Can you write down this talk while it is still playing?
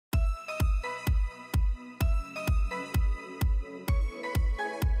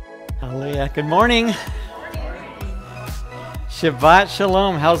Hallelujah. Good morning. Shabbat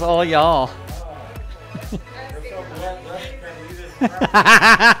Shalom. How's all y'all?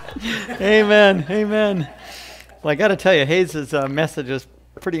 Amen. Amen. Well, I got to tell you, Hayes' message is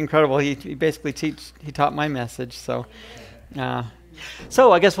pretty incredible. He basically taught my message. So I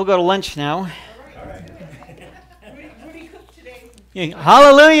guess we'll go to lunch now. Rudy cooked today.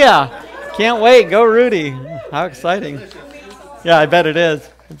 Hallelujah. Can't wait. Go, Rudy. How exciting. Yeah, I bet it is.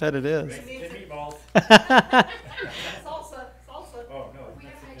 I bet it is. Meatballs. Salsa. Oh, no. We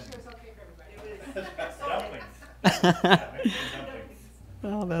have to make sure it's okay for everybody. Dumplings.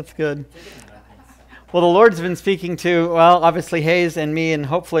 Oh, that's good. Well, the Lord's been speaking to, well, obviously Hayes and me and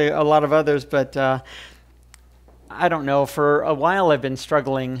hopefully a lot of others, but I don't know. For a while I've been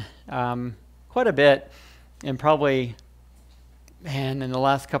struggling quite a bit, and probably, man, in the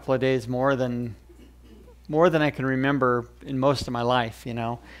last couple of days more than I can remember in most of my life, you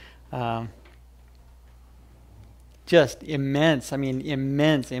know. Just immense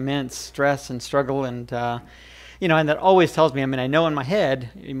stress and struggle, and and that always tells me, I know in my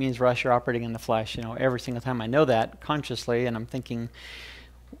head, it means, Russ, you're operating in the flesh, every single time I know that consciously, and I'm thinking,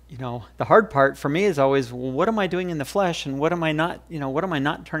 the hard part for me is always, well, what am I doing in the flesh, and what am I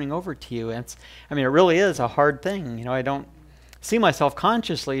not turning over to you? And it really is a hard thing. I don't see myself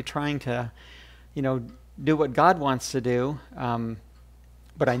consciously trying to, do what God wants to do,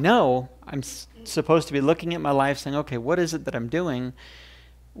 but I know I'm supposed to be looking at my life saying, okay, what is it that I'm doing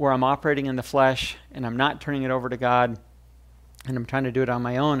where I'm operating in the flesh and I'm not turning it over to God, and I'm trying to do it on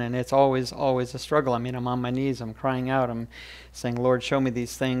my own, and it's always a struggle. I'm on my knees, I'm crying out, I'm saying, Lord, show me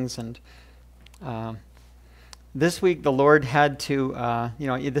these things. And this week the Lord had to,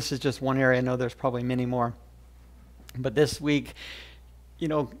 this is just one area. I know there's probably many more, but this week,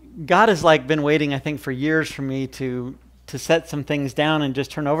 God has been waiting, I think, for years for me to set some things down and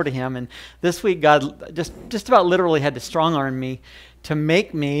just turn over to Him. And this week, God just about literally had to strong arm me to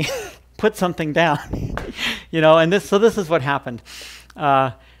make me put something down. And this is what happened.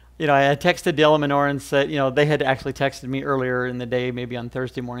 I had texted Dale and Menor and said, they had actually texted me earlier in the day, maybe on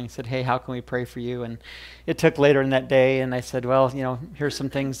Thursday morning, said, hey, how can we pray for you? And it took later in that day, and I said, well, here's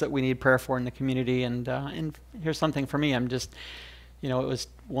some things that we need prayer for in the community, and here's something for me. I'm just, it was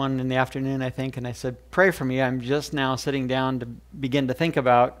 1 in the afternoon, I think, and I said, pray for me. I'm just now sitting down to begin to think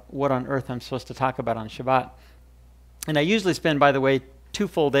about what on earth I'm supposed to talk about on Shabbat. And I usually spend, by the way, 2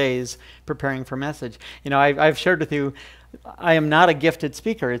 full days preparing for message. I've shared with you, I am not a gifted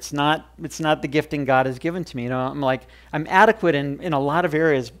speaker. It's not the gifting God has given to me. I'm adequate in a lot of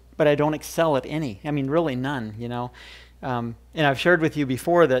areas, but I don't excel at any. Really none. And I've shared with you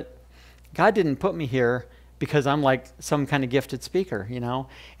before that God didn't put me here because I'm like some kind of gifted speaker.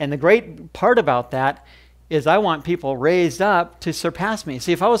 And the great part about that is I want people raised up to surpass me.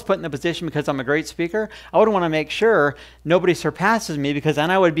 See, if I was put in the position because I'm a great speaker, I would want to make sure nobody surpasses me, because then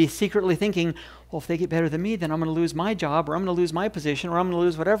I would be secretly thinking, well, if they get better than me, then I'm going to lose my job, or I'm going to lose my position, or I'm going to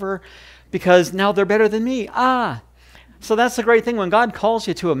lose whatever, because now they're better than me. So that's the great thing. When God calls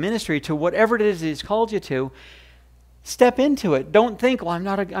you to a ministry, to whatever it is He's called you to, step into it. Don't think, well, I'm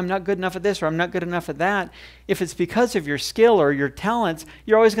not good enough at this, or I'm not good enough at that. If it's because of your skill or your talents,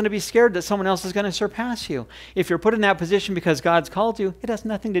 you're always going to be scared that someone else is going to surpass you. If you're put in that position because God's called you, it has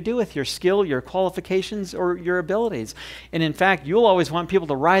nothing to do with your skill, your qualifications, or your abilities. And in fact, you'll always want people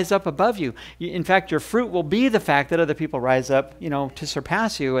to rise up above you. In fact, your fruit will be the fact that other people rise up, to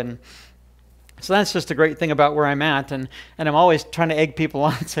surpass you. And so that's just a great thing about where I'm at, and I'm always trying to egg people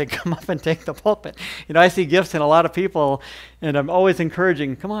on and say, come up and take the pulpit. I see gifts in a lot of people, and I'm always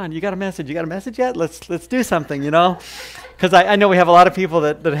encouraging, come on, you got a message? You got a message yet? Let's do something, Because I know we have a lot of people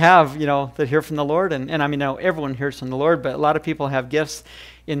that have, that hear from the Lord, and everyone hears from the Lord, but a lot of people have gifts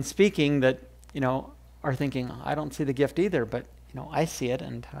in speaking that, are thinking, I don't see the gift either, but, I see it,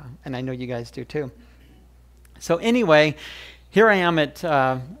 and I know you guys do too. So anyway, here I am at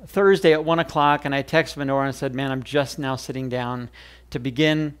Thursday at 1 o'clock, and I texted Menor and said, man, I'm just now sitting down to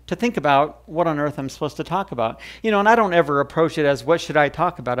begin to think about what on earth I'm supposed to talk about. And I don't ever approach it as, what should I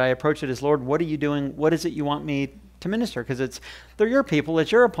talk about? I approach it as, Lord, what are you doing? What is it you want me to minister? Because they're your people,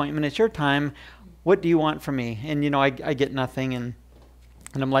 it's your appointment, it's your time. What do you want from me? And, I get nothing, and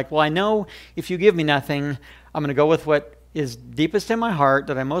I'm like, well, I know if you give me nothing, I'm going to go with what is deepest in my heart,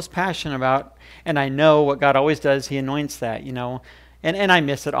 that I'm most passionate about, and I know what God always does, He anoints that, and I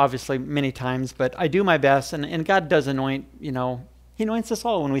miss it obviously many times, but I do my best, and God does anoint, He anoints us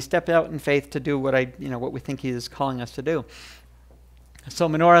all when we step out in faith to do what what we think He is calling us to do. So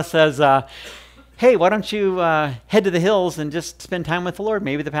Menorah says, hey, why don't you head to the hills and just spend time with the Lord?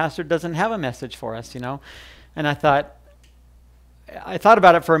 Maybe the pastor doesn't have a message for us, And I thought, I thought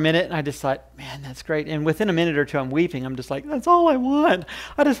about it for a minute, and I just thought, man, that's great. And within a minute or two, I'm weeping. I'm just like, that's all I want.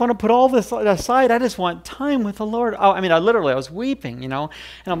 I just want to put all this aside. I just want time with the Lord. Oh, I mean, I was weeping, and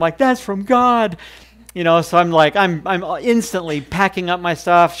I'm like, that's from God. So I'm like, I'm instantly packing up my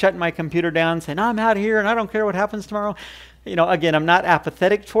stuff, shutting my computer down, saying, I'm out of here, and I don't care what happens tomorrow. Again, I'm not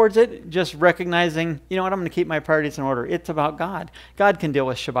apathetic towards it, just recognizing, I'm going to keep my priorities in order. It's about God. God can deal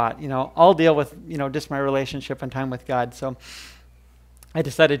with Shabbat. I'll deal with, just my relationship and time with God. So I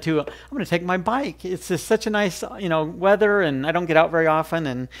decided I'm going to take my bike. It's just such a nice, weather, and I don't get out very often.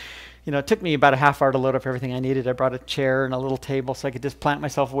 And, it took me about a half hour to load up everything I needed. I brought a chair and a little table so I could just plant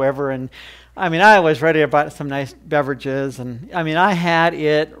myself wherever. And, I was ready. I bought some nice beverages. And, I had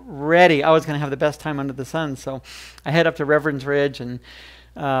it ready. I was going to have the best time under the sun. So I head up to Reverend's Ridge, and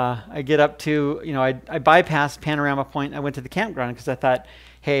I get up to, I bypassed Panorama Point. I went to the campground because I thought,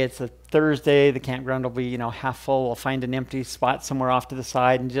 hey, it's a Thursday. The campground will be, half full. I'll find an empty spot somewhere off to the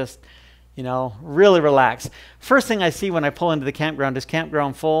side and just, really relax. First thing I see when I pull into the campground is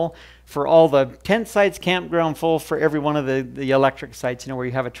campground full for all the tent sites, campground full for every one of the electric sites, where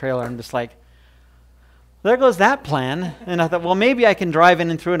you have a trailer. I'm just like, there goes that plan. And I thought, well, maybe I can drive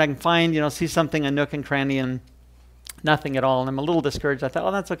in and through and I can find, see something, a nook and cranny, and nothing at all. And I'm a little discouraged. I thought,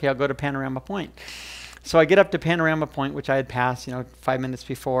 oh, that's okay. I'll go to Panorama Point. So I get up to Panorama Point, which I had passed, 5 minutes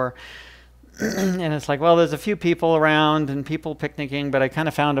before. And it's like, well, there's a few people around and people picnicking, but I kind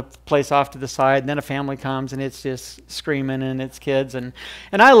of found a place off to the side. And then a family comes, and it's just screaming, and it's kids. And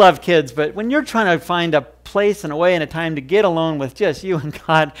I love kids, but when you're trying to find a place and a way and a time to get alone with just you and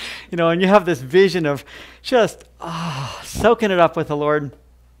God, and you have this vision of just soaking it up with the Lord,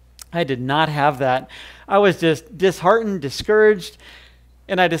 I did not have that. I was just disheartened, discouraged.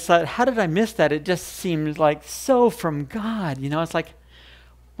 And I just thought, how did I miss that? It just seemed like so from God. It's like,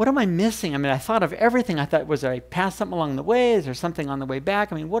 what am I missing? I thought of everything. I thought, was I passed something along the way? Is there something on the way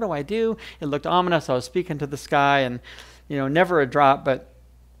back? What do I do? It looked ominous. I was speaking to the sky, and, never a drop. But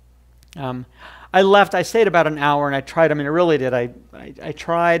I left. I stayed about an hour, and I tried. I really did. I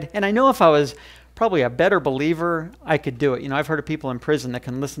tried. And I know if I was probably a better believer, I could do it. I've heard of people in prison that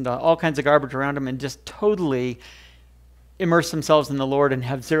can listen to all kinds of garbage around them and just totally immerse themselves in the Lord and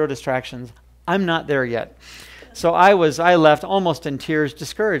have zero distractions. I'm not there yet. So I left almost in tears,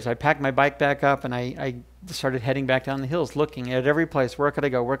 discouraged. I packed my bike back up, and I started heading back down the hills, looking at every place. Where could I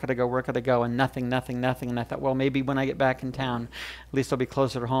go? Where could I go? Where could I go? And nothing. And I thought, well, maybe when I get back in town, at least I'll be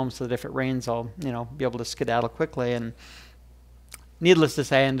closer to home so that if it rains, I'll, be able to skedaddle quickly. And needless to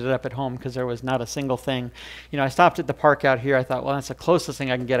say, I ended up at home because there was not a single thing. I stopped at the park out here. I thought, well, that's the closest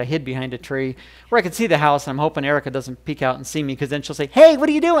thing I can get. I hid behind a tree where I could see the house. And I'm hoping Erica doesn't peek out and see me, because then she'll say, hey, what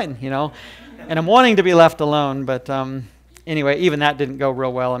are you doing? And I'm wanting to be left alone. But anyway, even that didn't go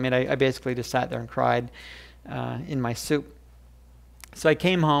real well. I basically just sat there and cried in my soup. So I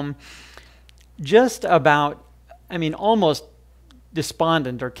came home just about, almost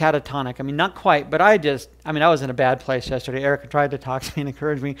despondent or catatonic. Not quite, but I was in a bad place yesterday. Erica tried to talk to me and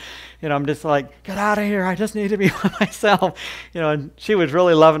encourage me. I'm just like, get out of here. I just need to be by myself. And she was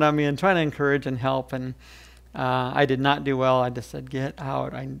really loving on me and trying to encourage and help. And I did not do well. I just said, get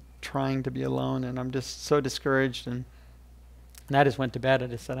out. I'm trying to be alone, and I'm just so discouraged. And I just went to bed. I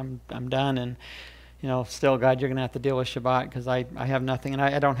just said, I'm done. And, still, God, you're going to have to deal with Shabbat, because I have nothing, and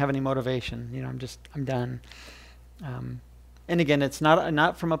I don't have any motivation. I'm done. And again, it's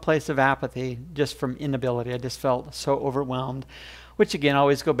not from a place of apathy, just from inability. I just felt so overwhelmed, which again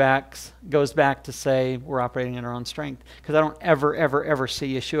always goes back to say we're operating in our own strength, because I don't ever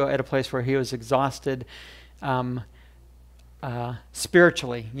see Yeshua at a place where he was exhausted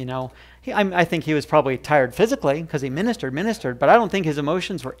spiritually. I think he was probably tired physically because he ministered, but I don't think his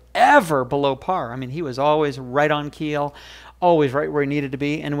emotions were ever below par. He was always right on keel, always right where he needed to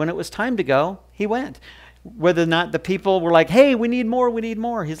be, and when it was time to go, he went. Whether or not the people were like, hey, we need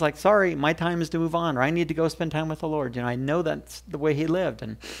more. He's like, sorry, my time is to move on, or I need to go spend time with the Lord. I know that's the way he lived,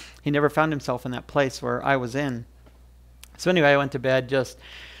 and he never found himself in that place where I was in. So anyway, I went to bed just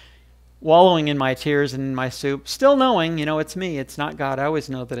wallowing in my tears and in my soup, still knowing, it's me, it's not God. I always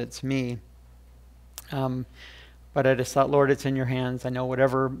know that it's me. But I just thought, Lord, it's in your hands. I know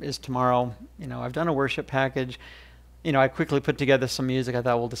whatever is tomorrow. I've done a worship package. I quickly put together some music. I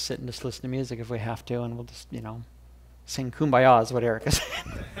thought we'll just sit and just listen to music if we have to, and we'll just, sing Kumbaya is what Erica said.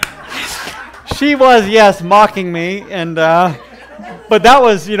 She was, yes, mocking me, and but that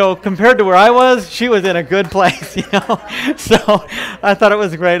was, compared to where I was, she was in a good place, So I thought it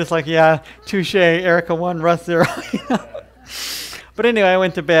was great. It's like, yeah, touche, Erica 1, Russ 0. But anyway, I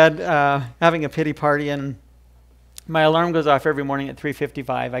went to bed having a pity party, and my alarm goes off every morning at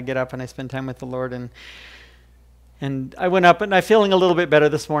 3:55. I get up and I spend time with the Lord, and And I went up and I'm feeling a little bit better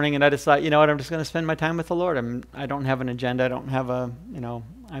this morning, and I just thought, you know what, I'm just going to spend my time with the Lord. I don't have an agenda. I don't have I'm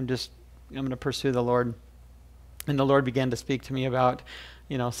going to pursue the Lord. And the Lord began to speak to me about,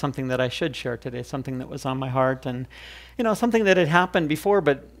 something that I should share today, something that was on my heart, and, something that had happened before,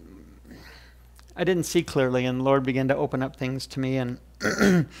 but I didn't see clearly, and the Lord began to open up things to me, and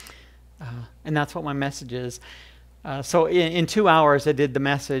and that's what my message is. So in 2 hours, I did the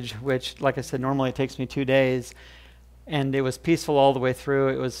message, which, like I said, normally it takes me 2 days, and it was peaceful all the way through.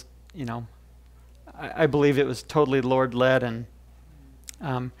 It was, I believe it was totally Lord-led, and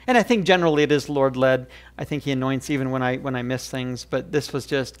I think generally it is Lord-led. I think He anoints even when I miss things, but this was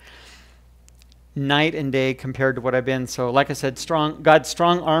just night and day compared to what I've been. So, like I said, God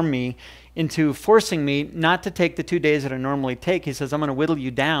strong-armed me into forcing me not to take the 2 days that I normally take. He says, I'm going to whittle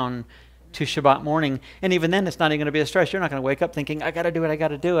you down to Shabbat morning. And even then, it's not even going to be a stress. You're not going to wake up thinking, I got to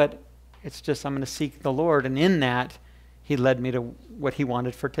do it. It's just, I'm going to seek the Lord. And in that, He led me to what He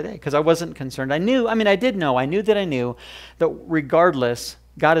wanted for today. Because I wasn't concerned. I knew that regardless,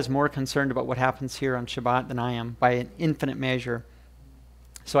 God is more concerned about what happens here on Shabbat than I am by an infinite measure.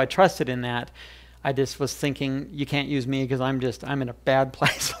 So I trusted in that. I just was thinking, you can't use me because I'm in a bad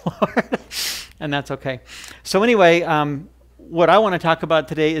place, Lord. And that's okay. So anyway, what I want to talk about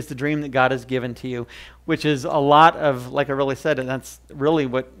today is the dream that God has given to you, which is a lot of, like I really said, and that's really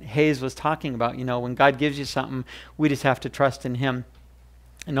what Hayes was talking about. When God gives you something, we just have to trust in Him.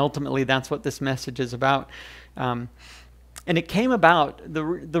 And ultimately, that's what this message is about. And it came about,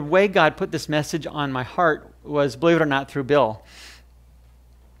 the way God put this message on my heart was, believe it or not, through Bill.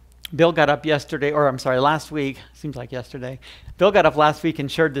 Bill got up last week. Seems like yesterday. Bill got up last week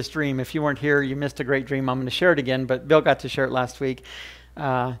and shared this dream. If you weren't here, you missed a great dream. I'm going to share it again, but Bill got to share it last week.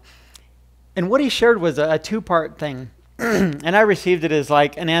 And what he shared was a two-part thing. And I received it as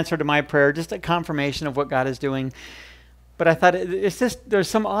like an answer to my prayer, just a confirmation of what God is doing. But I thought, there's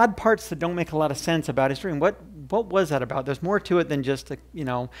some odd parts that don't make a lot of sense about his dream. What was that about? There's more to it than just,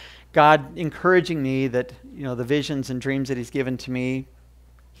 God encouraging me that, the visions and dreams that He's given to me,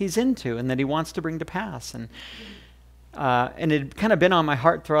 He's into, and that He wants to bring to pass. And it had kind of been on my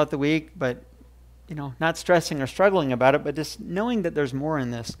heart throughout the week, but, not stressing or struggling about it, but just knowing that there's more in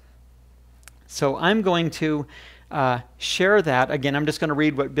this. So I'm going to share that. Again, I'm just going to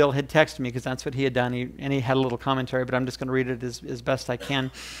read what Bill had texted me, because that's what he had done. He had a little commentary, but I'm just going to read it as best I can.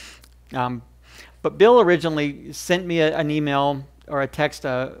 But Bill originally sent me an email or a text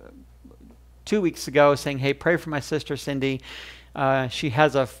 2 weeks ago saying, hey, pray for my sister Cindy. She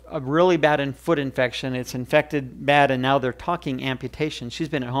has a really bad foot infection. It's infected bad, and now they're talking amputation. She's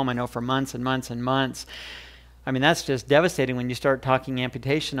been at home, I know, for months and months and months. I mean, that's just devastating when you start talking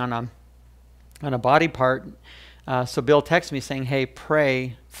amputation on a body part. So Bill texted me saying, hey,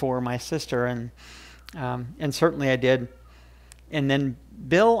 pray for my sister, and certainly I did. And then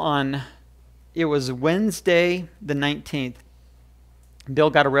Bill it was Wednesday the 19th, Bill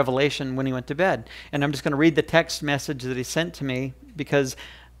got a revelation when he went to bed. And I'm just going to read the text message that he sent to me, because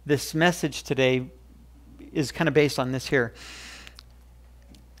this message today is kind of based on this here.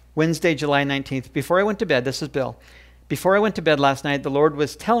 Wednesday, July 19th. Before I went to bed, this is Bill. Before I went to bed last night, the Lord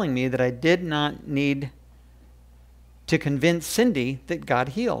was telling me that I did not need to convince Cindy that God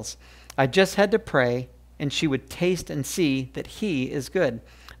heals. I just had to pray, and she would taste and see that He is good.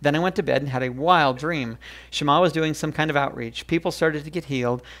 Then I went to bed and had a wild dream. Shema was doing some kind of outreach. People started to get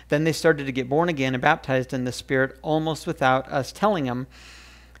healed. Then they started to get born again and baptized in the Spirit almost without us telling them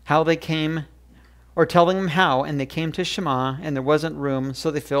how they came, or telling them how, and they came to Shema, and there wasn't room,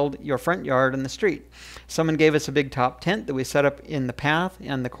 so they filled your front yard and the street. Someone gave us a big top tent that we set up in the path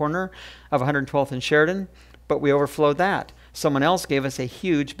on the corner of 112th and Sheridan, but we overflowed that. Someone else gave us a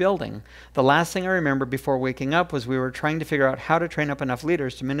huge building. The last thing I remember before waking up was we were trying to figure out how to train up enough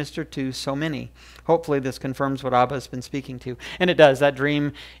leaders to minister to so many. Hopefully this confirms what Abba has been speaking to. And it does. That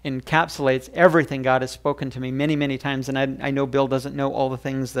dream encapsulates everything God has spoken to me many, many times. And I know Bill doesn't know all the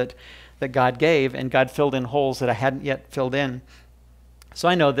things that God gave, and God filled in holes that I hadn't yet filled in. So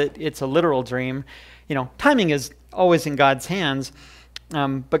I know that it's a literal dream. Timing is always in God's hands.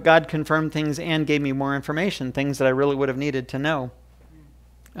 But God confirmed things and gave me more information, things that I really would have needed to know.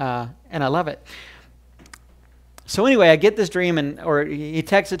 And I love it. So anyway, I get this dream, or he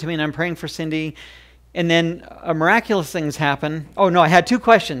texts it to me, and I'm praying for Cindy. And then miraculous things happen. Oh, no, I had two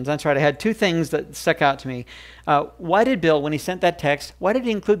questions. That's right. I had two things that stuck out to me. Why did Bill, when he sent that text, why did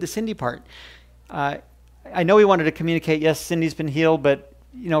he include the Cindy part? I know he wanted to communicate, yes, Cindy's been healed, but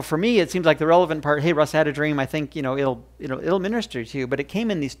for me, it seems like the relevant part, hey, Russ, I had a dream. I think, it'll minister to you. But it came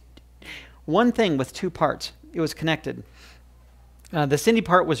in these one thing with two parts. It was connected. The Cindy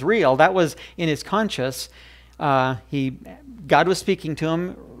part was real. That was in his conscious. God was speaking to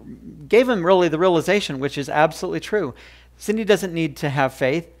him, gave him really the realization, which is absolutely true. Cindy doesn't need to have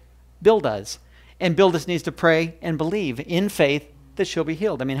faith. Bill does. And Bill just needs to pray and believe in faith that she'll be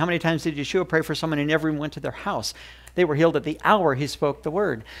healed. I mean, how many times did Yeshua pray for someone and never even went to their house? They were healed at the hour he spoke the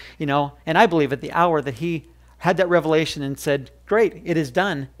word, and I believe at the hour that he had that revelation and said, great, it is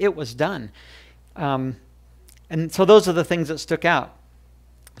done. It was done. And so those are the things that stuck out.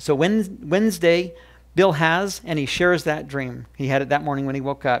 So Wednesday, Bill has, and he shares that dream. He had it that morning when he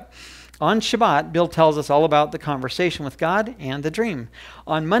woke up. On Shabbat, Bill tells us all about the conversation with God and the dream.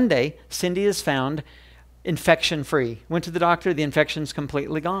 On Monday, Cindy is found infection-free. Went to the doctor, the infection's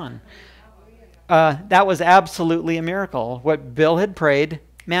completely gone. That was absolutely a miracle. What Bill had prayed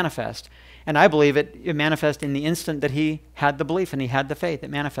manifest. And I believe it manifested in the instant that he had the belief and he had the faith.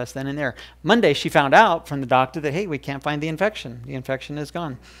 It manifests then and there. Monday, she found out from the doctor that, hey, we can't find the infection. The infection is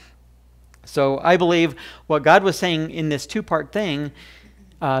gone. So I believe what God was saying in this two-part thing,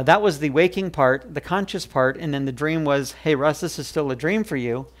 that was the waking part, the conscious part, and then the dream was, hey, Russ, this is still a dream for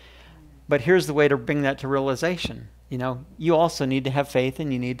you, but here's the way to bring that to realization. You also need to have faith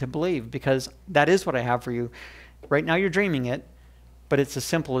and you need to believe, because that is what I have for you. Right now you're dreaming it, but it's as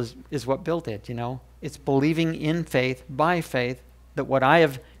simple as what Bill did, It's believing in faith, by faith, that what I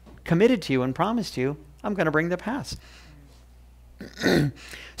have committed to you and promised you, I'm going to bring to pass.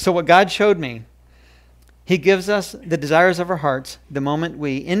 So what God showed me, he gives us the desires of our hearts the moment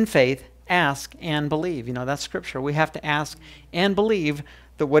we, in faith, ask and believe. That's scripture. We have to ask and believe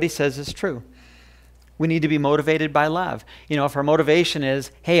that what he says is true. We need to be motivated by love. If our motivation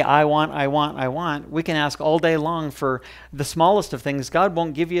is, hey, I want, we can ask all day long for the smallest of things. God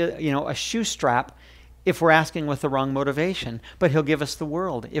won't give you, a shoe strap if we're asking with the wrong motivation, but he'll give us the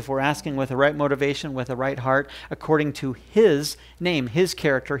world if we're asking with the right motivation, with the right heart, according to his name, his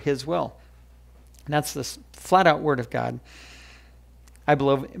character, his will. And that's the flat-out word of God. I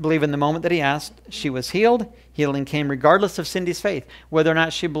believe in the moment that he asked, she was healed. Healing came regardless of Cindy's faith. Whether or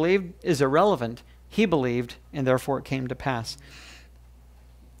not she believed is irrelevant. He believed, and therefore it came to pass.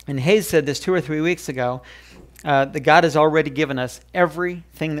 And Hayes said this 2 or 3 weeks ago, that God has already given us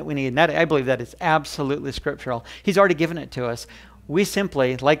everything that we need. And that, I believe that is absolutely scriptural. He's already given it to us. We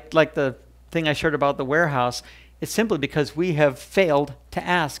simply, like the thing I shared about the warehouse, it's simply because we have failed to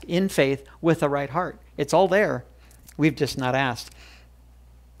ask in faith with the right heart. It's all there. We've just not asked.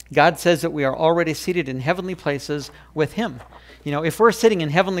 God says that we are already seated in heavenly places with him. If we're sitting in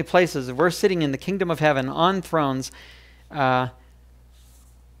heavenly places, if we're sitting in the kingdom of heaven on thrones,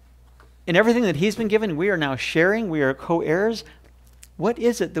 in everything that he's been given, we are now sharing, we are co-heirs. What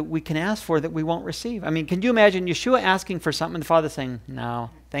is it that we can ask for that we won't receive? I mean, can you imagine Yeshua asking for something and the Father saying,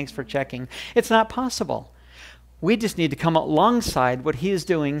 no, thanks for checking? It's not possible. We just need to come alongside what he is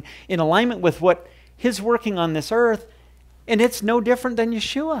doing in alignment with what he's working on this earth, and it's no different than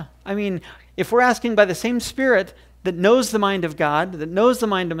Yeshua. I mean, if we're asking by the same Spirit that knows the mind of God, that knows the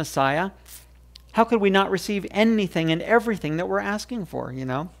mind of Messiah, how could we not receive anything and everything that we're asking for,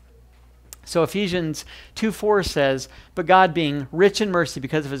 So Ephesians 2:4 says, but God being rich in mercy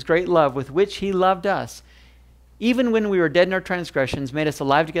because of his great love with which he loved us, even when we were dead in our transgressions, made us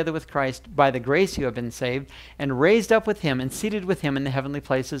alive together with Christ. By the grace you have been saved, and raised up with him and seated with him in the heavenly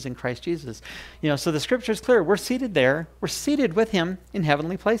places in Christ Jesus. So the scripture is clear. We're seated there. We're seated with him in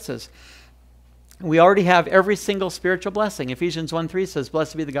heavenly places. We already have every single spiritual blessing. Ephesians 1:3 says,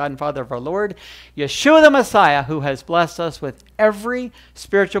 blessed be the God and Father of our Lord, Yeshua the Messiah, who has blessed us with every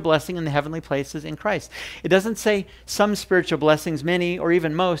spiritual blessing in the heavenly places in Christ. It doesn't say some spiritual blessings, many, or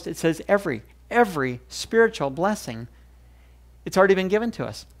even most. It says every spiritual blessing. It's already been given to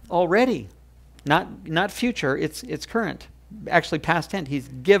us. Already. Not future, it's current. Actually past tense. He's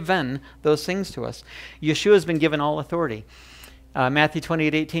given those things to us. Yeshua has been given all authority. Matthew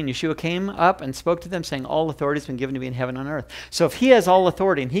 28:18, Yeshua came up and spoke to them saying, all authority has been given to me in heaven and on earth. So if he has all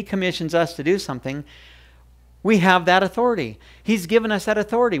authority and he commissions us to do something, we have that authority. He's given us that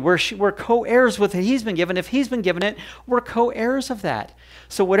authority. We're co-heirs with it. He's been given. If he's been given it, we're co-heirs of that.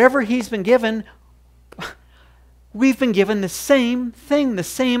 So whatever he's been given, we've been given the same thing, the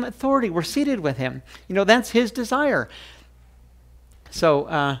same authority. We're seated with him. That's his desire.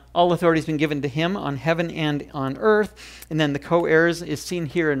 So all authority has been given to him on heaven and on earth. And then the co-heirs is seen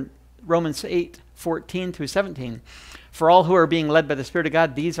here in Romans 8:14 through 17. For all who are being led by the Spirit of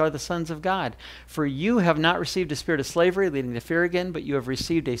God, these are the sons of God. For you have not received a spirit of slavery, leading to fear again, but you have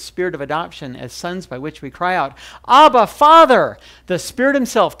received a spirit of adoption as sons, by which we cry out, Abba, Father! The Spirit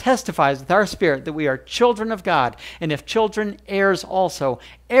himself testifies with our spirit that we are children of God, and if children, heirs also,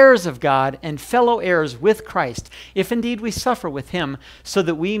 heirs of God, and fellow heirs with Christ, if indeed we suffer with him, so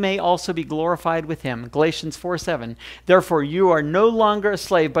that we may also be glorified with him. Galatians 4:7. Therefore you are no longer a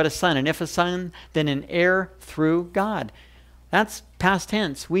slave, but a son, and if a son, then an heir through God. That's past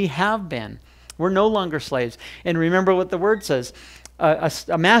tense. We have been. We're no longer slaves. And remember what the word says.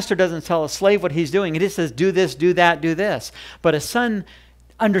 A master doesn't tell a slave what he's doing. It just says, do this, do that, do this. But a son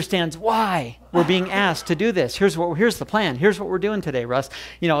understands why we're being asked to do this. Here's the plan. Here's what we're doing today, Russ.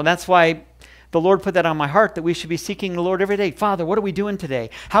 That's why the Lord put that on my heart, that we should be seeking the Lord every day. Father, what are we doing today?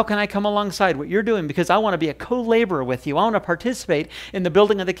 How can I come alongside what you're doing? Because I want to be a co-laborer with you. I want to participate in the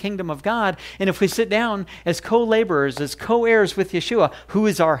building of the kingdom of God. And if we sit down as co-laborers, as co-heirs with Yeshua, who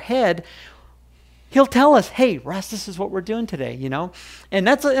is our head, he'll tell us, hey, Russ, this is what we're doing today, And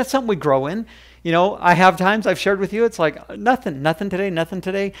that's something we grow in. I have times I've shared with you, it's like, nothing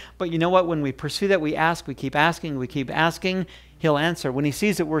today. But you know what? When we pursue that, we ask, we keep asking, he'll answer. When he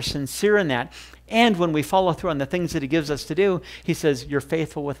sees that we're sincere in that, and when we follow through on the things that he gives us to do, he says, you're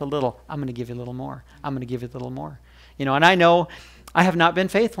faithful with a little. I'm going to give you a little more. I'm going to give you a little more. And I know I have not been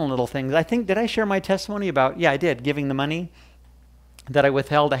faithful in little things. I think, did I share my testimony about, I did, giving the money that I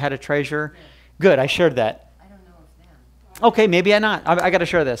withheld? I had a treasure. Good, I shared that. I don't know if then. Okay, maybe I'm not. I got to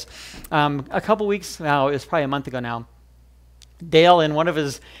share this. A couple weeks now, it was probably a month ago now, Dale, in one of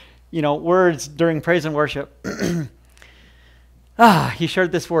his, words during praise and worship, he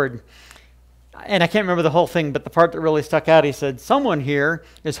shared this word. And I can't remember the whole thing, but the part that really stuck out, he said, someone here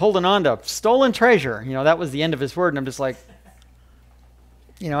is holding on to stolen treasure. That was the end of his word. And I'm just like,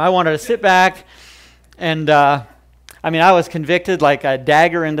 I wanted to sit back. And, I was convicted like a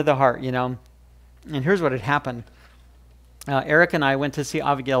dagger into the heart, And here's what had happened. Eric and I went to see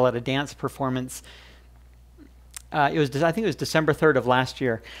Abigail at a dance performance. I think it was December 3rd of last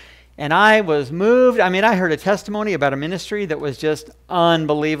year. And I was moved. I heard a testimony about a ministry that was just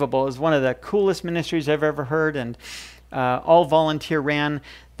unbelievable. It was one of the coolest ministries I've ever heard, and all volunteer ran.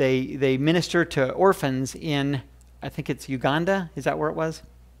 They minister to orphans in, I think it's Uganda. Is that where it was?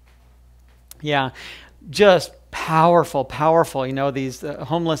 Yeah. Just powerful. These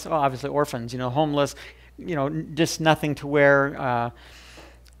homeless, obviously orphans, homeless, just nothing to wear.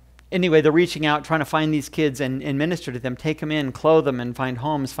 Anyway, they're reaching out, trying to find these kids and minister to them, take them in, clothe them, and find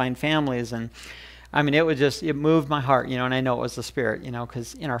homes, find families. And it moved my heart, and I know it was the Spirit,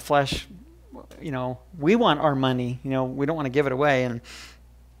 because in our flesh, we want our money, we don't want to give it away. And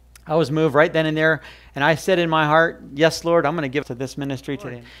I was moved right then and there, and I said in my heart, yes, Lord, I'm going to give to this ministry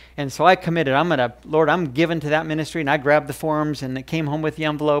today. And so I committed. Lord, I'm giving to that ministry, and I grabbed the forms, and it came home with the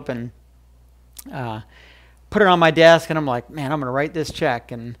envelope, and put it on my desk, and I'm like, man, I'm going to write this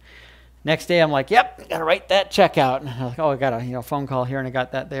check. And next day, I'm like, yep, got to write that check out. And I was like, I got a phone call here, and I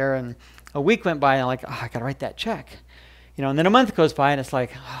got that there. And a week went by, and I'm like, I got to write that check. And then a month goes by, and it's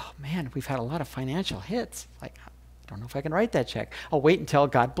like, oh, man, we've had a lot of financial hits. Like, I don't know if I can write that check. I'll wait until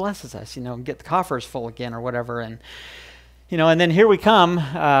God blesses us, and get the coffers full again or whatever. And, and then here we come.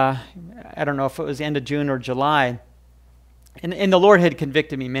 I don't know if it was the end of June or July. And the Lord had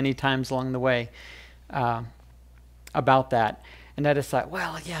convicted me many times along the way about that. And I just thought,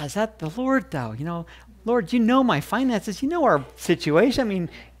 well, yeah, is that the Lord though? Lord, my finances, our situation.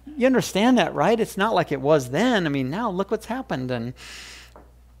 You understand that, right? It's not like it was then. Now look what's happened. And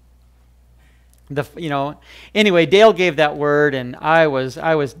anyway, Dale gave that word, and I was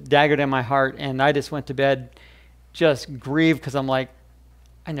daggered in my heart, and I just went to bed just grieved, because I'm like,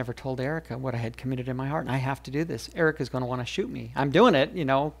 I never told Erica what I had committed in my heart, and I have to do this. Erica's going to want to shoot me. I'm doing it,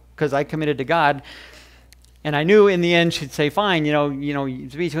 because I committed to God. And I knew in the end she'd say, fine,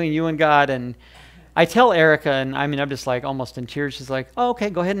 it's between you and God. And I tell Erica, and I'm just like almost in tears. She's like, oh, okay,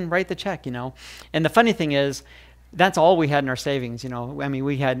 go ahead and write the check, And the funny thing is, that's all we had in our savings,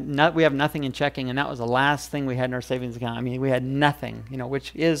 we have nothing in checking, and that was the last thing we had in our savings account. We had nothing,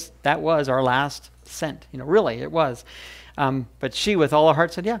 that was our last cent, really, it was. But she, with all her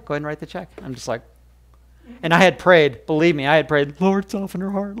heart, said, yeah, go ahead and write the check. I'm just like, and I had prayed, believe me, Lord, soften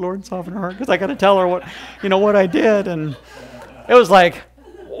her heart, because I got to tell her what I did. And it was like,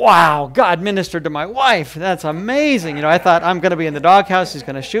 wow, God ministered to my wife. That's amazing. I thought, I'm going to be in the doghouse. He's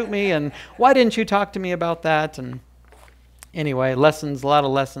going to shoot me. And why didn't you talk to me about that? And anyway, a lot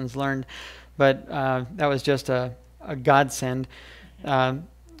of lessons learned. But that was just a godsend.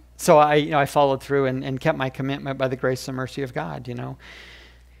 So I followed through and kept my commitment by the grace and mercy of God,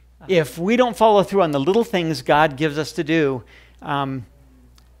 If we don't follow through on the little things God gives us to do,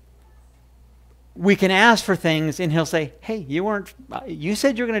 we can ask for things and he'll say, hey, you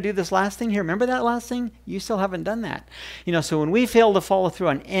said you're going to do this last thing here. Remember that last thing? You still haven't done that. So when we fail to follow through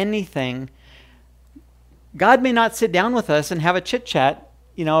on anything, God may not sit down with us and have a chit chat,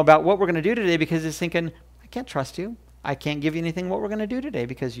 about what we're going to do today, because he's thinking, I can't trust you. I can't give you anything what we're going to do today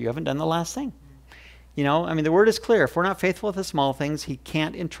because you haven't done the last thing. The word is clear. If we're not faithful with the small things, he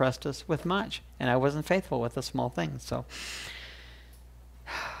can't entrust us with much. And I wasn't faithful with the small things. So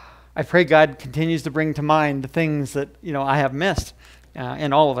I pray God continues to bring to mind the things that, I have missed,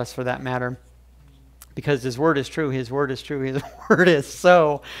 and all of us for that matter, because his word is true. His word is true. His word is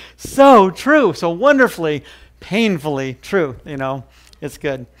so true, so wonderfully, painfully true. It's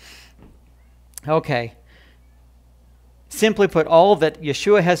good. Okay. Simply put, all that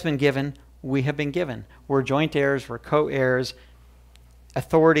Yeshua has been given, we have been given. We're joint heirs, we're co-heirs,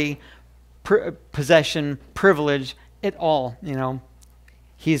 authority, possession, privilege, it all,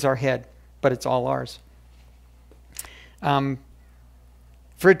 He's our head, but it's all ours.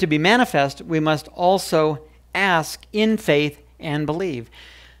 For it to be manifest, we must also ask in faith and believe.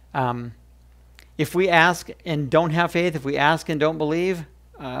 If we ask and don't have faith, if we ask and don't believe,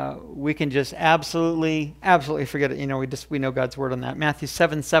 we can just absolutely forget it. We know God's word on that. Matthew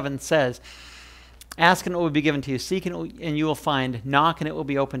 7:7 says, ask and it will be given to you. Seek and you will find. Knock and it will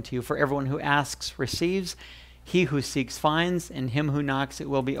be opened to you. For everyone who asks receives. He who seeks finds, and him who knocks it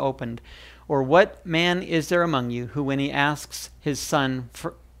will be opened. Or what man is there among you who when his son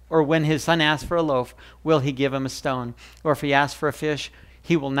asks for a loaf, will he give him a stone? Or if he asks for a fish,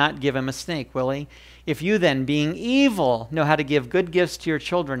 he will not give him a snake, will he? If you then, being evil, know how to give good gifts to your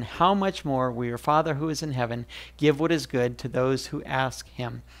children, how much more will your Father who is in heaven give what is good to those who ask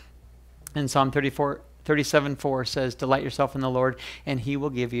him? And Psalm 37:4 says, delight yourself in the Lord, and he will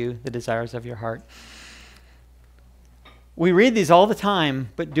give you the desires of your heart. We read these all the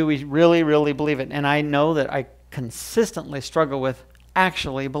time, but do we really, really believe it? And I know that I consistently struggle with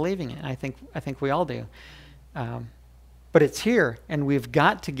actually believing it. I think we all do. But it's here, and we've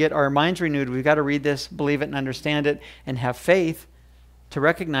got to get our minds renewed. We've got to read this, believe it, and understand it, and have faith to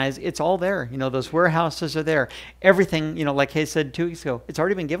recognize it's all there. Those warehouses are there. Everything, like Hayes said 2 weeks ago, it's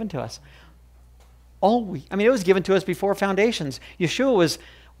already been given to us. It was given to us before foundations. Yeshua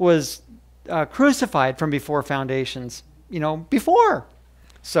was crucified from before foundations. Before.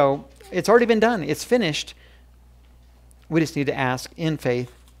 So it's already been done. It's finished. We just need to ask in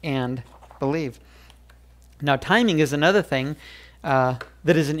faith and believe. Now, timing is another thing that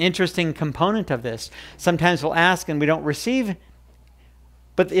is an interesting component of this. Sometimes we'll ask and we don't receive,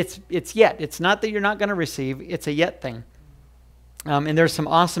 but it's yet. It's not that you're not going to receive. It's a yet thing. And there's some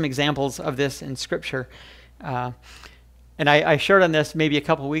awesome examples of this in Scripture. And I shared on this maybe a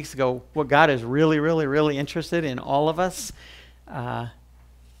couple of weeks ago, what God is really, really, really interested in all of us.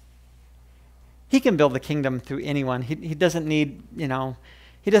 He can build the kingdom through anyone. He doesn't need,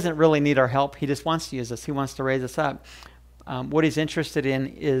 he doesn't really need our help. He just wants to use us. He wants to raise us up. What he's interested in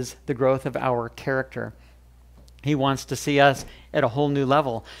is the growth of our character. He wants to see us at a whole new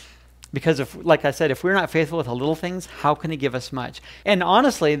level. Because like I said, if we're not faithful with the little things, how can he give us much? And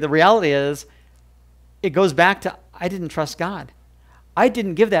honestly, the reality is, it goes back to, I didn't trust God. I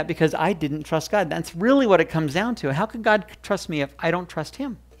didn't give that because I didn't trust God. That's really what it comes down to. How can God trust me if I don't trust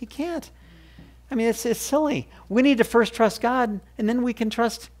him? He can't. It's silly. We need to first trust God, and then we can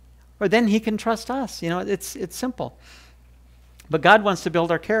trust, or then he can trust us. It's simple. But God wants to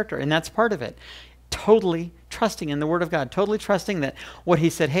build our character, and that's part of it. Totally trusting in the Word of God. Totally trusting that what he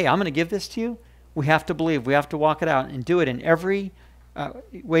said, hey, I'm going to give this to you. We have to believe. We have to walk it out and do it in every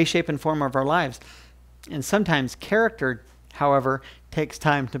way, shape, and form of our lives. And sometimes character, however, takes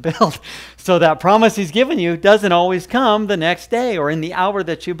time to build. So that promise he's given you doesn't always come the next day or in the hour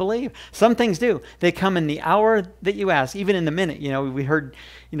that you believe. Some things do. They come in the hour that you ask, even in the minute. We heard,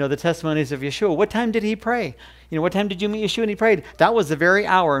 the testimonies of Yeshua. What time did he pray? What time did you meet Yeshua and he prayed? That was the very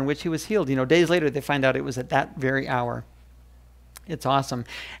hour in which he was healed. Days later they find out it was at that very hour. It's awesome.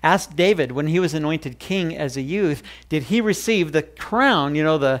 Ask David, when he was anointed king as a youth, did he receive the crown,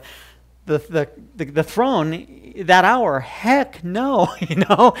 the throne that hour? Heck no.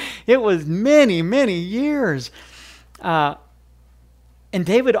 It was many, many years. And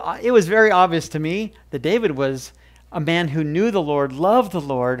David, it was very obvious to me that David was a man who knew the Lord, loved the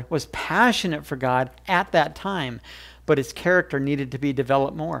Lord, was passionate for God at that time, but his character needed to be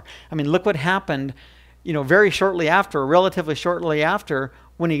developed more. Look what happened, very shortly after, relatively shortly after,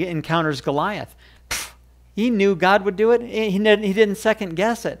 when he encounters Goliath. He knew God would do it. He didn't second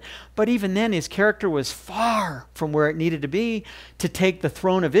guess it. But even then, his character was far from where it needed to be to take the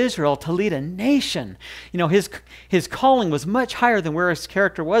throne of Israel, to lead a nation. You know, his calling was much higher than where his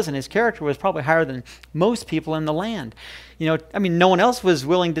character was, and his character was probably higher than most people in the land. You know, I mean, no one else was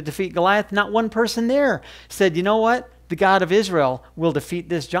willing to defeat Goliath. Not one person there said, you know what? The God of Israel will defeat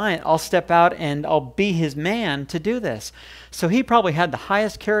this giant. I'll step out and I'll be his man to do this. So he probably had the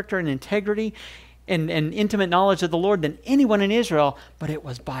highest character and integrity and intimate knowledge of the Lord than anyone in Israel, but it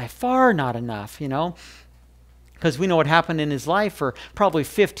was by far not enough, you know. Because we know what happened in his life for probably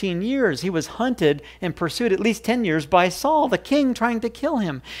 15 years. He was hunted and pursued at least 10 years by Saul, the king, trying to kill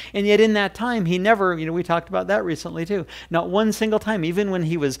him. And yet in that time, he never, you know, we talked about that recently too. Not one single time, even when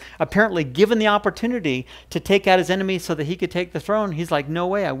he was apparently given the opportunity to take out his enemy so that he could take the throne, he's like, no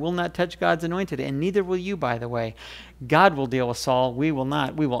way, I will not touch God's anointed. And neither will you, by the way. God will deal with Saul. We will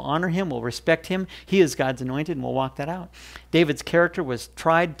not. We will honor him. We'll respect him. He is God's anointed, and we'll walk that out. David's character was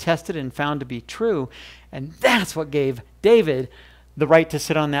tried, tested, and found to be true. And that's what gave David the right to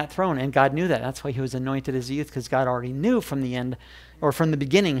sit on that throne. And God knew that. That's why he was anointed as a youth, because God already knew from the end, or from the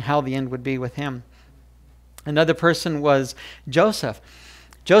beginning, how the end would be with him. Another person was Joseph.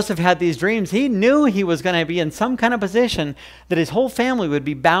 Joseph had these dreams. He knew he was going to be in some kind of position that his whole family would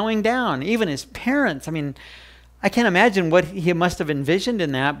be bowing down, even his parents. I mean, I can't imagine what he must have envisioned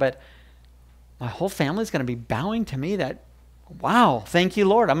in that, but my whole family is going to be bowing to me. That, wow, thank you,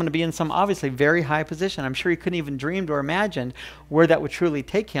 Lord. I'm going to be in some obviously very high position. I'm sure he couldn't even dreamed or imagined where that would truly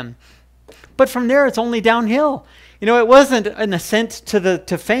take him. But from there, it's only downhill. You know, it wasn't an ascent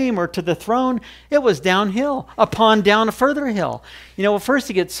to fame or to the throne. It was downhill, down a further hill. You know, well, first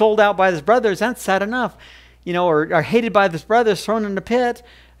he gets sold out by his brothers. That's sad enough. You know, or hated by his brothers, thrown in a pit,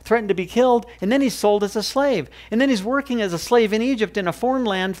 threatened to be killed, and then he's sold as a slave. And then he's working as a slave in Egypt in a foreign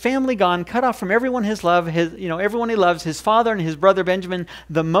land, family gone, cut off from everyone everyone he loves, his father and his brother Benjamin,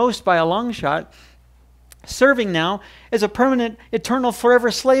 the most by a long shot, serving now as a permanent, eternal,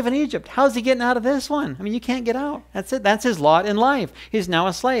 forever slave in Egypt. How's he getting out of this one? I mean, you can't get out. That's it. That's his lot in life. He's now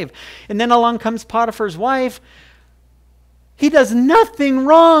a slave. And then along comes Potiphar's wife. He does nothing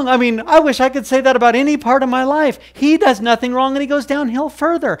wrong. I mean, I wish I could say that about any part of my life. He does nothing wrong, and he goes downhill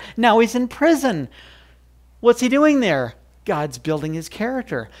further. Now he's in prison. What's he doing there? God's building his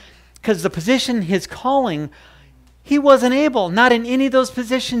character. Because the position, his calling, he wasn't able. Not in any of those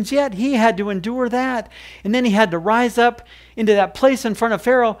positions yet. He had to endure that. And then he had to rise up into that place in front of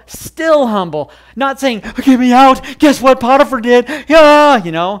Pharaoh, still humble. Not saying, get me out. Guess what Potiphar did? Yeah,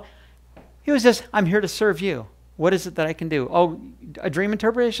 you know. He was just, I'm here to serve you. What is it that I can do? Oh, a dream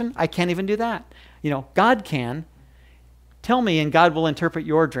interpretation? I can't even do that. You know, God can. Tell me and God will interpret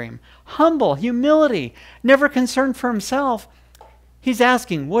your dream. Humble, humility, never concerned for himself. He's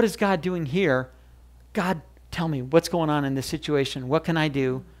asking, what is God doing here? God, tell me what's going on in this situation. What can I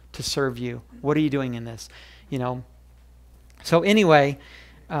do to serve you? What are you doing in this? You know. So anyway,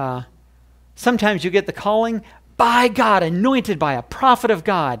 sometimes you get the calling by God, anointed by a prophet of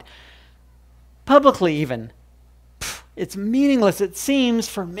God, publicly even. It's meaningless, it seems,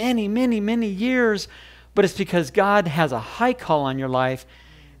 for many, many, many years, but it's because God has a high call on your life,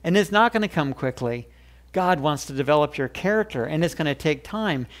 and it's not going to come quickly. God wants to develop your character, and it's going to take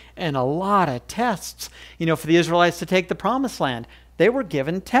time and a lot of tests. You know, for the Israelites to take the promised land, they were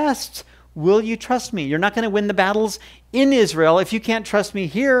given tests. Will you trust me? You're not going to win the battles in Israel if you can't trust me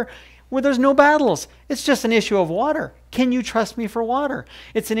here where there's no battles. It's just an issue of water. Can you trust me for water?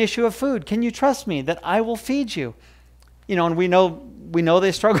 It's an issue of food. Can you trust me that I will feed you? You know, and we know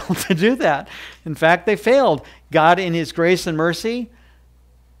they struggled to do that. In fact, they failed. God, in his grace and mercy,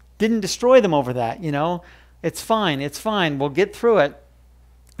 didn't destroy them over that, you know. It's fine. It's fine. We'll get through it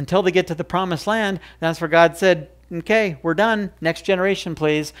until they get to the promised land. That's where God said, okay, we're done. Next generation,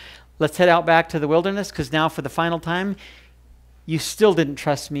 please. Let's head out back to the wilderness, because now for the final time, you still didn't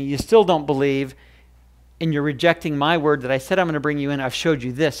trust me. You still don't believe. And you're rejecting my word that I said I'm going to bring you in. I've showed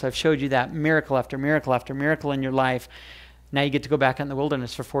you this. I've showed you that. Miracle after miracle after miracle in your life. Now you get to go back in the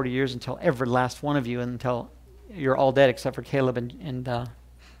wilderness for 40 years until every last one of you, until you're all dead except for Caleb and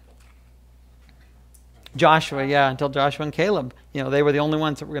Joshua. Yeah, until Joshua and Caleb. You know, they were the only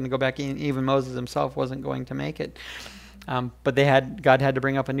ones that were going to go back in. Even Moses himself wasn't going to make it. But God had to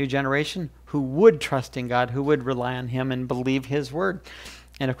bring up a new generation who would trust in God, who would rely on him and believe his word.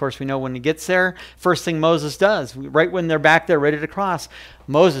 And of course, we know when he gets there, first thing Moses does, right when they're back there ready to cross,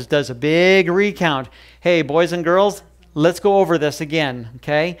 Moses does a big recount. Hey, boys and girls, let's go over this again,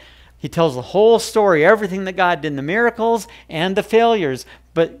 okay? He tells the whole story, everything that God did, the miracles and the failures,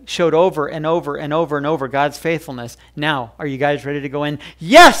 but showed over and over and over and over God's faithfulness. Now, are you guys ready to go in?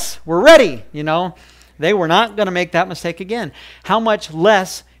 Yes, we're ready, you know. They were not going to make that mistake again. How much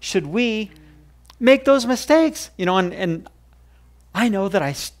less should we make those mistakes? And I know that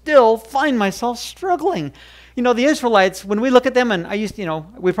I still find myself struggling. The Israelites, when we look at them, and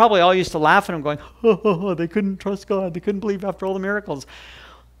we probably all used to laugh at them going, oh, they couldn't trust God. They couldn't believe after all the miracles.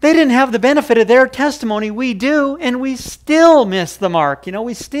 They didn't have the benefit of their testimony. We do, and we still miss the mark.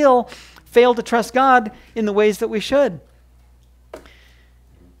 We still fail to trust God in the ways that we should.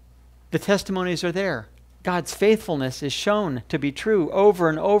 The testimonies are there. God's faithfulness is shown to be true over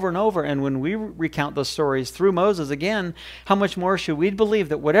and over and over. And when we recount those stories through Moses again, how much more should we believe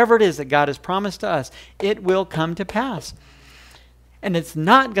that whatever it is that God has promised to us, it will come to pass? And it's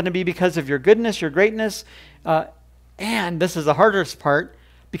not going to be because of your goodness, your greatness, and this is the hardest part,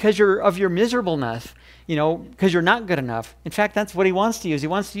 because of your miserableness, because you're not good enough. In fact, that's what he wants to use. He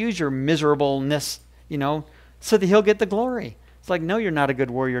wants to use your miserableness, so that he'll get the glory. It's like, no, you're not a good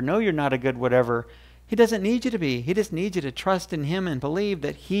warrior. No, you're not a good whatever. He doesn't need you to be. He just needs you to trust in him and believe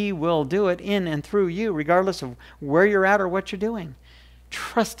that he will do it in and through you, regardless of where you're at or what you're doing.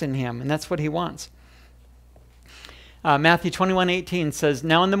 Trust in him, and that's what he wants. Matthew 21:18 says,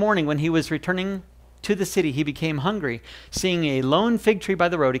 Now in the morning when he was returning to the city, he became hungry. Seeing a lone fig tree by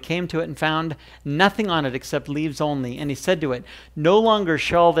the road, he came to it and found nothing on it except leaves only. And he said to it, No longer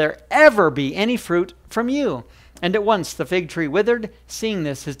shall there ever be any fruit from you. And at once the fig tree withered. Seeing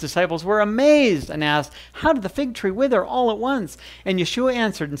this, his disciples were amazed and asked, How did the fig tree wither all at once? And Yeshua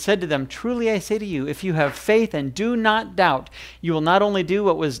answered and said to them, Truly I say to you, if you have faith and do not doubt, you will not only do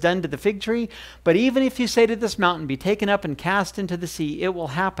what was done to the fig tree, but even if you say to this mountain, Be taken up and cast into the sea, it will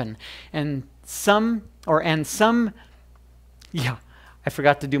happen. I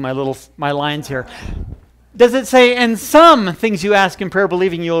forgot to do my lines here. Does it say, and some things you ask in prayer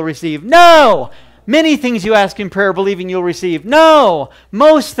believing you will receive? No! Many things you ask in prayer believing you'll receive? No!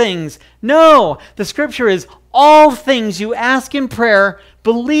 Most things? No! The scripture is all things you ask in prayer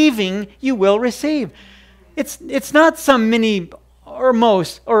believing you will receive. It's not some many or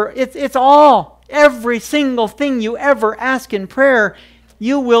most, or it's all. Every single thing you ever ask in prayer,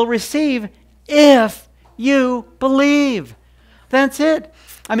 you will receive if you believe. That's it.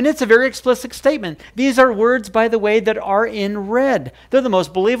 It's a very explicit statement. These are words, by the way, that are in red. They're the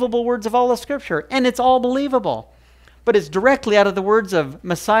most believable words of all of Scripture, and it's all believable. But it's directly out of the words of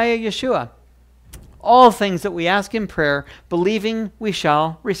Messiah Yeshua. All things that we ask in prayer, believing we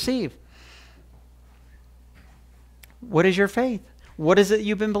shall receive. What is your faith? What is it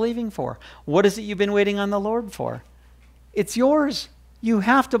you've been believing for? What is it you've been waiting on the Lord for? It's yours. You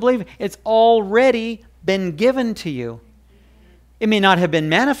have to believe. It's already been given to you. It may not have been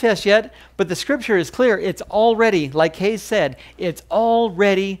manifest yet, but the scripture is clear. It's already, like Hayes said, it's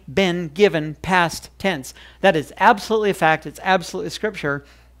already been given, past tense. That is absolutely a fact. It's absolutely scripture.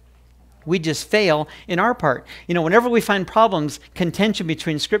 We just fail in our part. Whenever we find problems, contention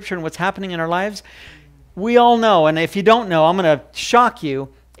between scripture and what's happening in our lives, we all know, and if you don't know, I'm going to shock you.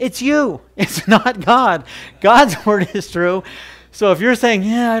 It's you. It's not God. God's word is true. So if you're saying,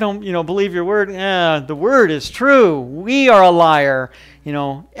 I don't, believe your word, the word is true. We are a liar.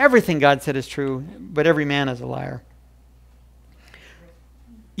 Everything God said is true, but every man is a liar.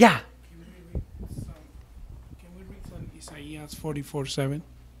 Yeah. Can we read from Isaiah 44:7?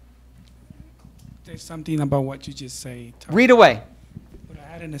 There's something about what you just say. Read away. But I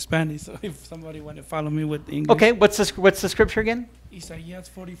had it in Spanish, so if somebody want to follow me with English. Okay, what's the scripture again? Isaiah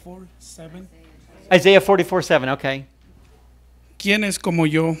 44:7. Isaiah 44:7, okay. ¿Quién es como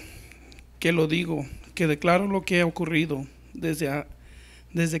yo, que lo digo, que declaro lo que ha ocurrido desde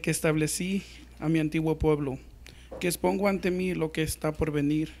que establecí a mi antiguo pueblo, que expongo ante mí lo que está por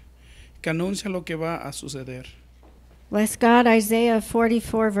venir, que anuncia lo que va a suceder? Bless God, Isaiah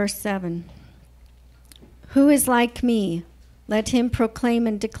 44, verse 7. Who is like me? Let him proclaim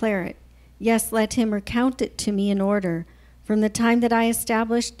and declare it. Yes, let him recount it to me in order, from the time that I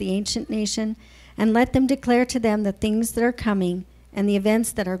established the ancient nation, and let them declare to them the things that are coming and the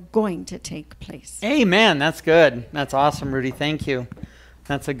events that are going to take place. Amen. That's good. That's awesome, Rudy. Thank you.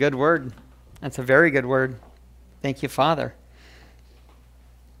 That's a good word. That's a very good word. Thank you, Father.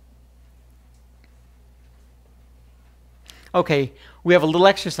 Okay, we have a little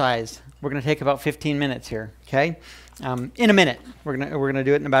exercise. We're going to take about 15 minutes here, okay? In a minute. We're gonna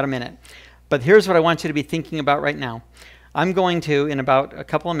do it in about a minute. But here's what I want you to be thinking about right now. I'm going to, in about a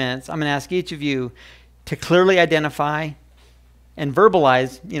couple of minutes, I'm going to ask each of you to clearly identify and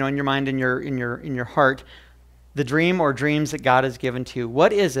verbalize, in your mind, in your heart, the dream or dreams that God has given to you.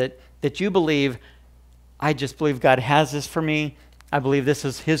 What is it that you believe? I just believe God has this for me. I believe this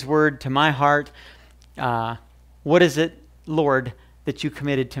is His word to my heart. What is it, Lord, that you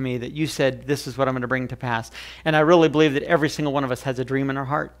committed to me, that you said, this is what I'm going to bring to pass. And I really believe that every single one of us has a dream in our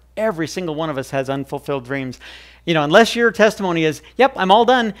heart. Every single one of us has unfulfilled dreams. You know, unless your testimony is, yep, I'm all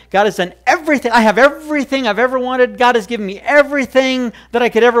done. God has done everything. I have everything I've ever wanted. God has given me everything that I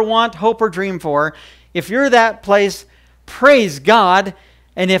could ever want, hope, or dream for. If you're that place, praise God.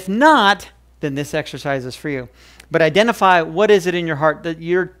 And if not, then this exercise is for you. But identify what is it in your heart that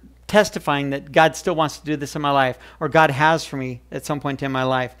you're testifying that God still wants to do this in my life, or God has for me at some point in my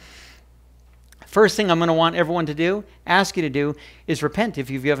life. First thing I'm going to want everyone to do, ask you to do, is repent if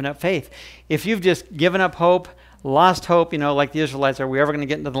you've given up faith. If you've just given up hope, lost hope, you know, like the Israelites, are we ever going to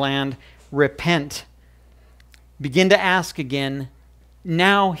get into the land? Repent. Begin to ask again,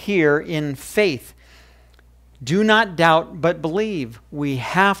 now here in faith. Do not doubt, but believe. We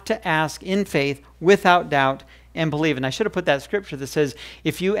have to ask in faith, without doubt, and believe. And I should have put that scripture that says,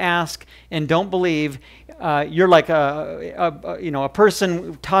 if you ask and don't believe, you're like a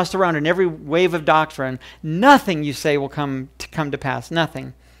person tossed around in every wave of doctrine. Nothing you say will come to pass.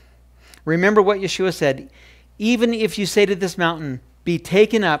 Nothing. Remember what Yeshua said. Even if you say to this mountain, be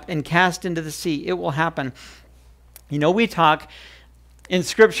taken up and cast into the sea, it will happen. You know, we talk in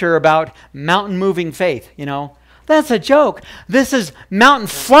Scripture about mountain moving faith, you know. That's a joke. This is mountain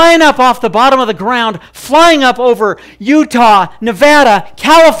flying up off the bottom of the ground, flying up over Utah, Nevada,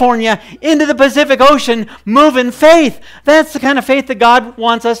 California, into the Pacific Ocean, moving faith. That's the kind of faith that God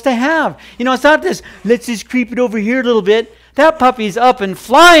wants us to have. You know, it's not this, let's just creep it over here a little bit. That puppy's up and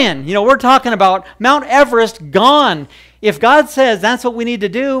flying. You know, we're talking about Mount Everest gone. If God says that's what we need to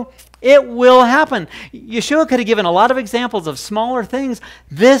do, it will happen. Yeshua could have given a lot of examples of smaller things.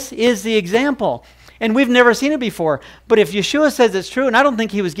 This is the example. And we've never seen it before. But if Yeshua says it's true, and I don't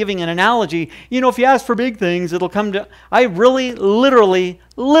think he was giving an analogy, you know, if you ask for big things, it'll come to... I really, literally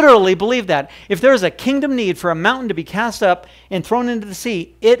believe that. If there's a kingdom need for a mountain to be cast up and thrown into the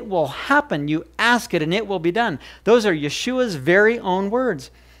sea, it will happen. You ask it and it will be done. Those are Yeshua's very own words.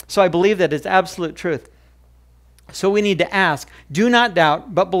 So I believe that it's absolute truth. So we need to ask. Do not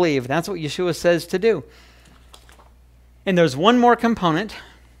doubt, but believe. That's what Yeshua says to do. And there's one more component.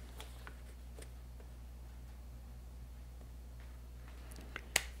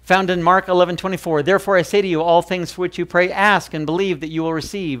 Found in Mark 11:24. Therefore I say to you, all things for which you pray, ask and believe that you will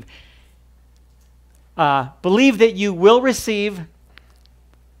receive. Believe that you will receive.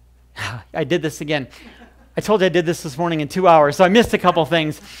 I did this again. I told you I did this morning in 2 hours, so I missed a couple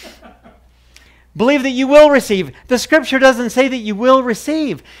things. Believe that you will receive. The scripture doesn't say that you will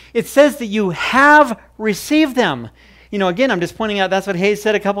receive. It says that you have received them. You know, again, I'm just pointing out that's what Hayes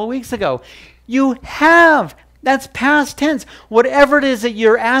said a couple of weeks ago. You have. That's past tense. Whatever it is that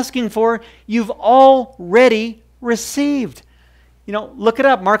you're asking for, you've already received. You know, look it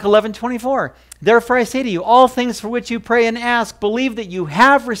up, Mark 11:24. Therefore I say to you, all things for which you pray and ask, believe that you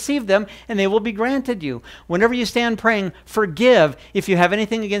have received them, and they will be granted you. Whenever you stand praying, forgive if you have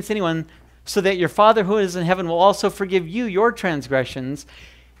anything against anyone, so that your Father who is in heaven will also forgive you your transgressions.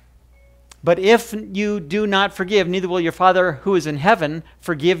 But if you do not forgive, neither will your Father who is in heaven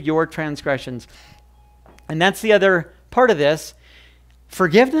forgive your transgressions. And that's the other part of this.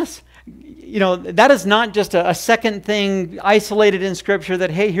 Forgiveness, you know, that is not just a second thing isolated in Scripture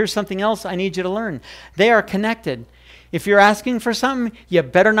that, hey, here's something else I need you to learn. They are connected. If you're asking for something, you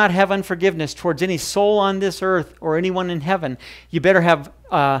better not have unforgiveness towards any soul on this earth or anyone in heaven. You better have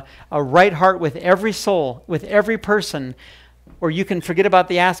a right heart with every soul, with every person, or you can forget about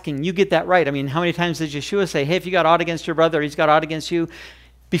the asking. You get that right. I mean, how many times does Yeshua say, hey, if you got aught against your brother, he's got aught against you,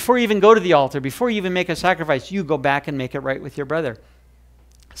 before you even go to the altar, before you even make a sacrifice, you go back and make it right with your brother.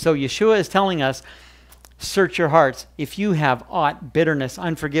 So Yeshua is telling us, search your hearts. If you have aught, bitterness,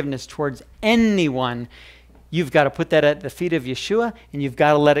 unforgiveness towards anyone, you've got to put that at the feet of Yeshua, and you've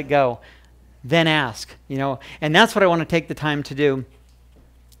got to let it go. Then ask, you know. And that's what I want to take the time to do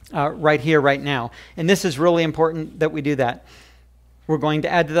right here, right now. And this is really important that we do that. We're going to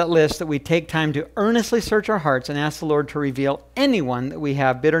add to that list that we take time to earnestly search our hearts and ask the Lord to reveal anyone that we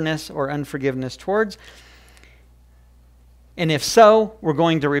have bitterness or unforgiveness towards. And if so, we're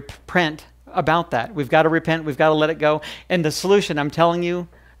going to repent about that. We've got to repent. We've got to let it go. And the solution, I'm telling you,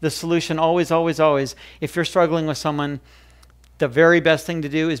 the solution always, always, always, if you're struggling with someone, the very best thing to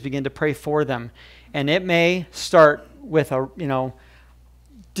do is begin to pray for them. And it may start with a, you know,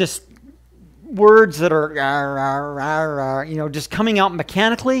 just words that are, you know, just coming out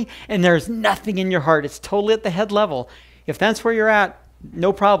mechanically, and there's nothing in your heart. It's totally at the head level. If that's where you're at,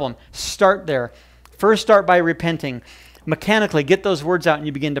 no problem. Start there. First, start by repenting. Mechanically, get those words out, and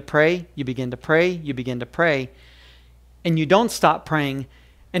you begin to pray. You begin to pray. You begin to pray. And you don't stop praying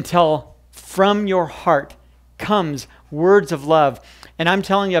until from your heart comes words of love. And I'm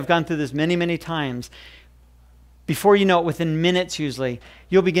telling you, I've gone through this many, many times. Before you know it, within minutes usually,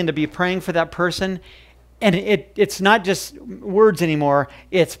 you'll begin to be praying for that person. And it's not just words anymore.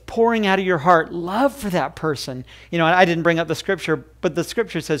 It's pouring out of your heart love for that person. You know, I didn't bring up the scripture, but the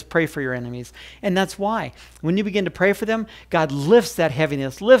scripture says pray for your enemies. And that's why. When you begin to pray for them, God lifts that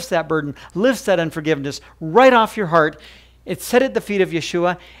heaviness, lifts that burden, lifts that unforgiveness right off your heart. It's set at the feet of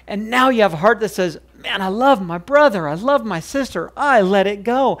Yeshua. And now you have a heart that says, man, I love my brother. I love my sister. I let it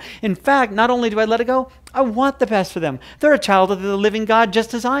go. In fact, not only do I let it go, I want the best for them. They're a child of the living God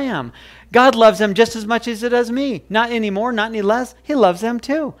just as I am. God loves them just as much as it does me. Not any more, not any less. He loves them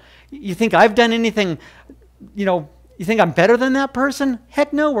too. You think I've done anything, you think I'm better than that person?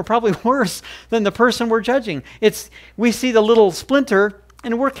 Heck no, we're probably worse than the person we're judging. We see the little splinter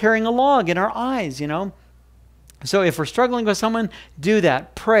and we're carrying a log in our eyes, So if we're struggling with someone, do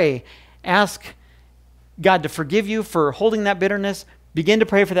that. Pray. Ask God to forgive you for holding that bitterness. Begin to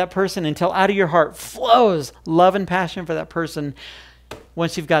pray for that person until out of your heart flows love and passion for that person.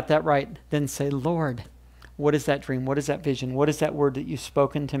 Once you've got that right, then say, Lord, what is that dream? What is that vision? What is that word that you've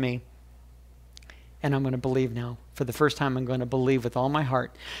spoken to me? And I'm going to believe now. For the first time, I'm going to believe with all my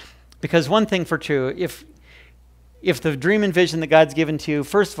heart. Because one thing for true, if the dream and vision that God's given to you,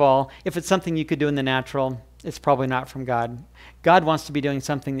 first of all, if it's something you could do in the natural, it's probably not from God. God wants to be doing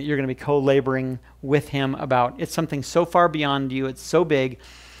something that you're going to be co-laboring with him about. It's something so far beyond you. It's so big.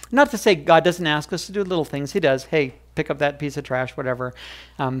 Not to say God doesn't ask us to do little things. He does. Hey, pick up that piece of trash, whatever.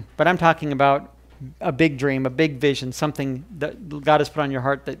 But I'm talking about a big dream, a big vision, something that God has put on your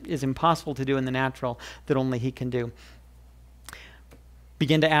heart that is impossible to do in the natural, that only he can do.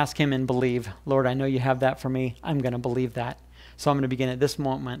 Begin to ask him and believe. Lord, I know you have that for me. I'm going to believe that. So I'm going to begin at this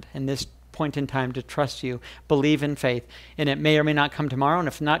moment and this point in time to trust you, believe in faith. And it may or may not come tomorrow. And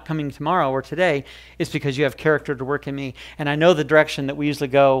if not coming tomorrow or today, it's because you have character to work in me. And I know the direction that we usually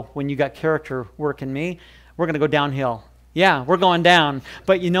go when you got character work in me. We're going to go downhill. Yeah, we're going down.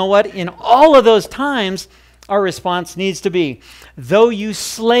 But you know what? In all of those times, our response needs to be, though you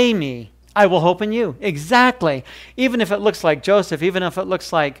slay me, I will hope in you. Exactly. Even if it looks like Joseph, even if it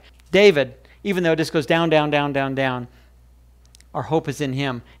looks like David, even though it just goes down, down, down, down, down, our hope is in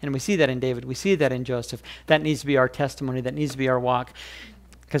him. And we see that in David. We see that in Joseph. That needs to be our testimony. That needs to be our walk.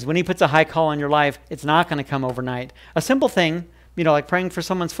 Because when he puts a high call on your life, it's not going to come overnight. A simple thing, like praying for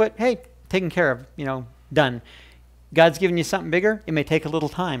someone's foot, hey, taken care of, done. God's given you something bigger, it may take a little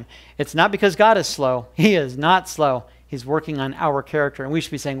time. It's not because God is slow. He is not slow. He's working on our character. And we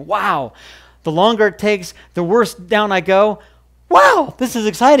should be saying, wow, the longer it takes, the worse down I go. Wow, this is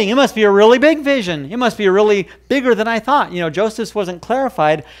exciting. It must be a really big vision. It must be really bigger than I thought. Joseph wasn't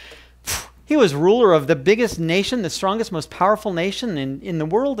clarified. He was ruler of the biggest nation, the strongest, most powerful nation in the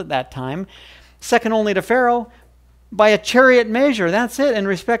world at that time, second only to Pharaoh, by a chariot measure. That's it. In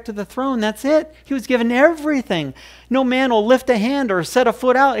respect to the throne, that's it. He was given everything. No man will lift a hand or set a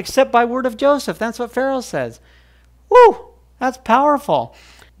foot out except by word of Joseph. That's what Pharaoh says. Woo, that's powerful.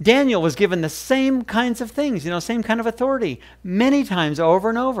 Daniel was given the same kinds of things, same kind of authority, many times over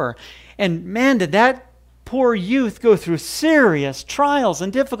and over. And man, did that poor youth go through serious trials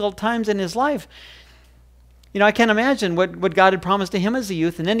and difficult times in his life. I can't imagine what God had promised to him as a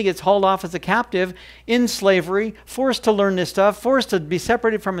youth, and then he gets hauled off as a captive in slavery, forced to learn this stuff, forced to be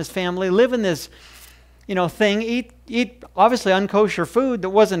separated from his family, live in this, thing, eat obviously unkosher food that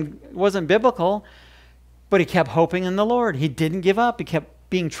wasn't biblical, but he kept hoping in the Lord. He didn't give up. He kept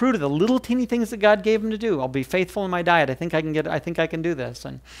being true to the little teeny things that God gave him to do. I'll be faithful in my diet. I think I can do this.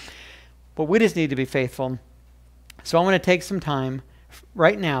 But we just need to be faithful. So I want to take some time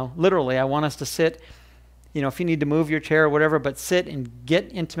right now. Literally, I want us to sit. If you need to move your chair or whatever, but sit and get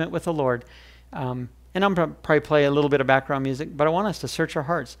intimate with the Lord. And I'm going to probably play a little bit of background music, but I want us to search our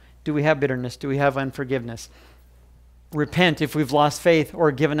hearts. Do we have bitterness? Do we have unforgiveness? Repent if we've lost faith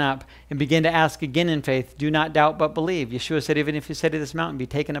or given up, and begin to ask again in faith. Do not doubt, but believe. Yeshua said, even if you say to this mountain, be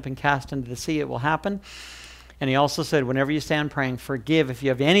taken up and cast into the sea, it will happen. And he also said, whenever you stand praying, forgive if you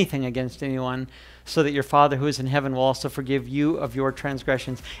have anything against anyone, so that your Father who is in heaven will also forgive you of your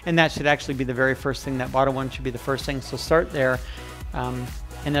transgressions. And that should actually be the very first thing. That bottom one should be the first thing. So start there. And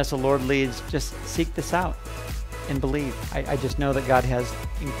as the Lord leads, just seek this out and believe. I just know that God has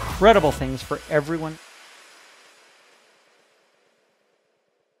incredible things for everyone.